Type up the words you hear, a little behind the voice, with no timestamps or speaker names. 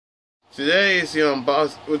Today's the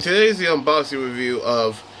unboxing review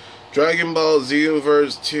of Dragon Ball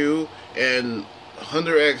Xenoverse 2 and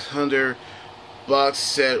Hunter x Hunter Box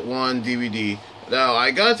Set 1 DVD. Now,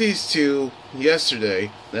 I got these two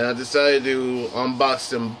yesterday, and I decided to unbox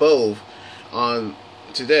them both on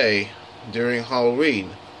today during Halloween,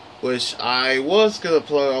 which I was gonna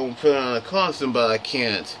put on a constant, but I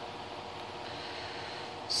can't.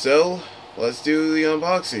 So, let's do the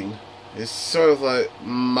unboxing. It's sort of like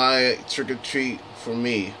my trick-or-treat for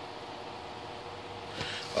me.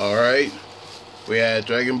 Alright, we had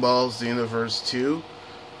Dragon Ball Xenoverse 2,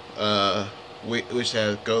 which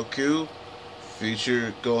had Goku,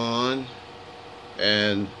 Future Gohan,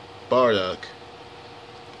 and Bardock.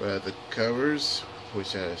 We had the covers,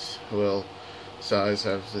 which has, sides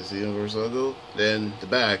have the Xenoverse logo. Then the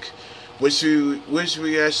back, which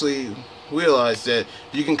we actually realized that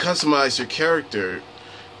you can customize your character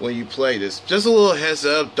when you play this. Just a little heads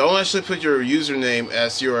up: don't actually put your username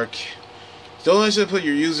as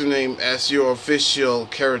your official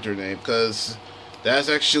character name, because that's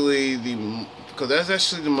actually the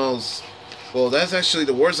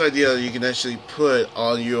worst idea you can actually put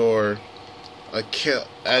on your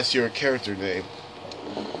as your character name,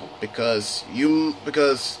 because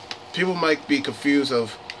people might be confused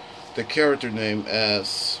of the character name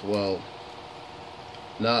as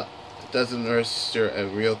doesn't register a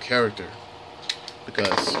real character,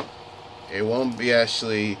 because it won't be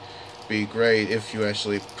great if you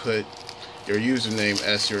actually put your username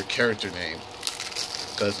as your character name.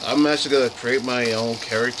 Because I'm actually gonna create my own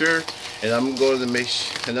character, and I'm going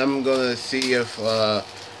to see if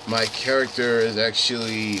my character is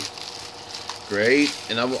actually great,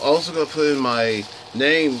 and I'm also gonna put in my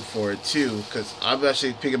name for it too, because I'm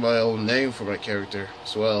actually picking my own name for my character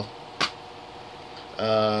as well.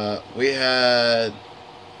 We had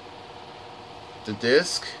the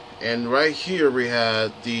disc, and right here we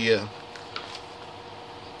had the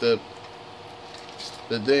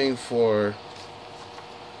thing for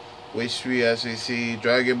which we actually see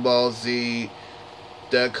Dragon Ball Z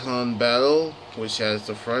Dokkan Battle, which has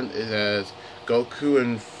the front. It has Goku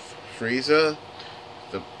and Frieza.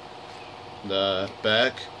 The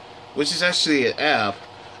back, which is actually an app.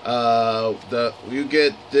 You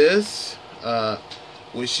get this.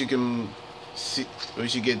 Which you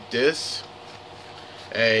get this,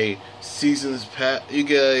 a season's pass. You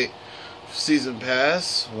get a season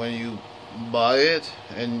pass when you buy it,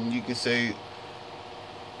 and you can say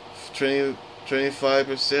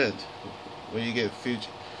 25% when you get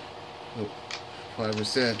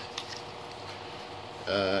 5%.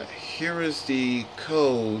 Here is the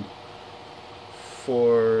code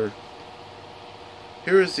for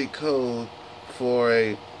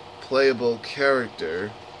a playable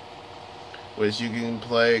character, which you can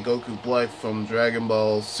play Goku Black from Dragon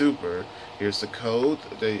Ball Super. Here's the code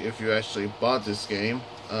if you actually bought this game,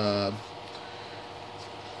 and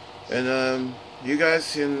you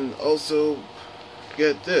guys can also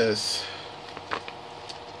get this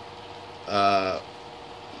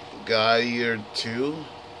Guide Year 2,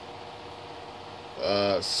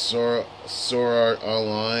 Sword Art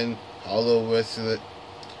Online, Hollow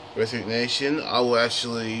Resignation. I'm going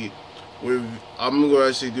to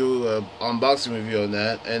actually do an unboxing review on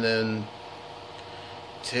that, and then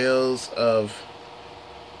Tales of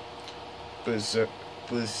Berserk.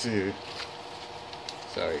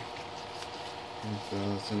 Sorry,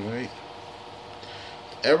 right.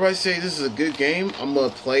 Everybody say this is a good game. I'm gonna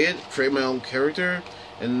play it, create my own character,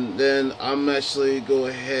 and then I'm actually go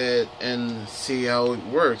ahead and see how it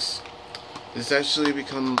works. It's actually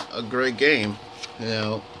become a great game,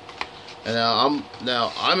 And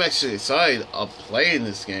now I'm actually excited of playing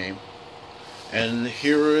this game. And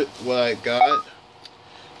here what I got: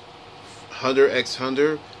 Hunter x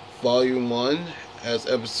Hunter Volume 1 has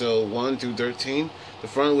episode 1 through 13. The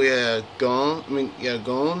front we had Gon.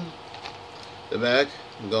 The back,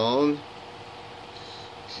 Gon,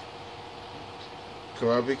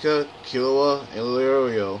 Kurapika, Killua, and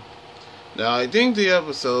Leorio. Now I think the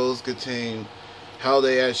episodes contain how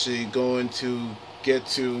they actually going to get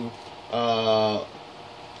to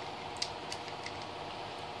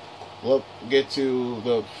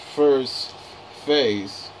the first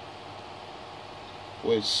phase,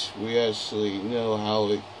 which we actually know how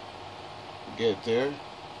to get there.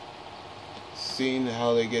 Seeing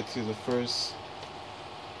how they get to the first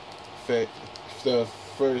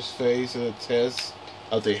phase of the test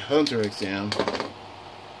of the Hunter exam.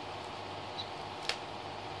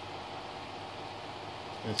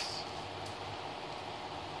 Yes.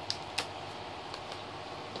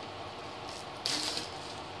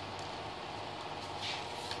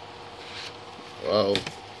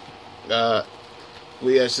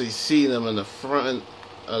 we actually see them in the front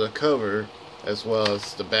of the cover as well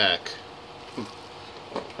as the back.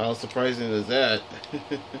 How surprising is that?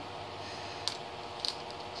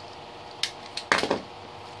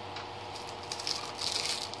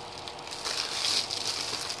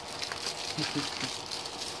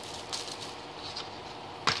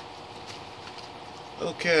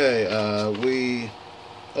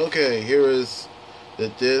 Okay, here is the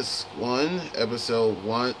disc 1, episode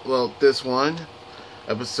 1, well, this one,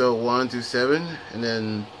 episode 1 through 7, and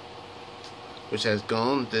then, which has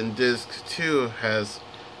gone, then disc 2 has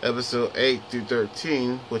episode 8 through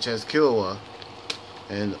 13, which has Killua.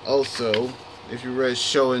 And also, if you read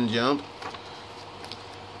Show and Jump,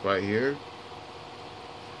 right here,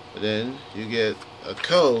 then you get a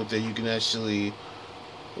code that you can actually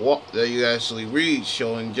read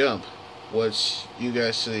Show and Jump, which you can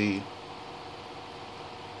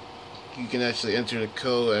actually enter the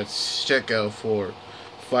code at checkout for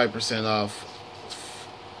 5% off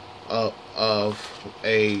of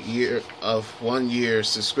a year of 1 year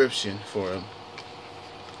subscription for them.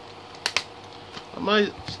 I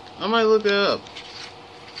might look that up.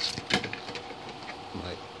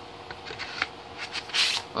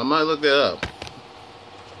 I might look that up.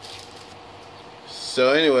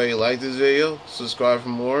 So anyway, like this video, subscribe for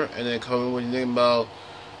more, and then comment what you think about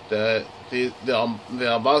the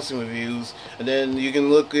unboxing reviews, and then you can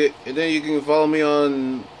follow me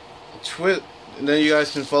on Twitter. And then you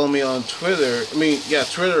guys can follow me on Twitter.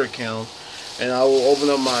 Twitter account, and I will open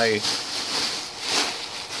up my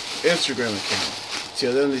Instagram account.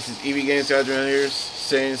 Till then, this is EV Games Adrian here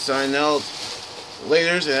saying sign out.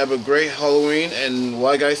 Laters, and have a great Halloween. And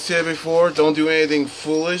like I said before, don't do anything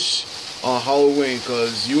foolish on Halloween,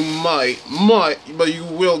 because you but you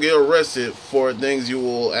will get arrested for things you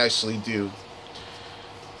will actually do.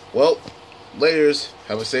 Well, laters,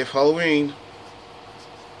 have a safe Halloween.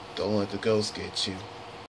 Don't let the ghost get you.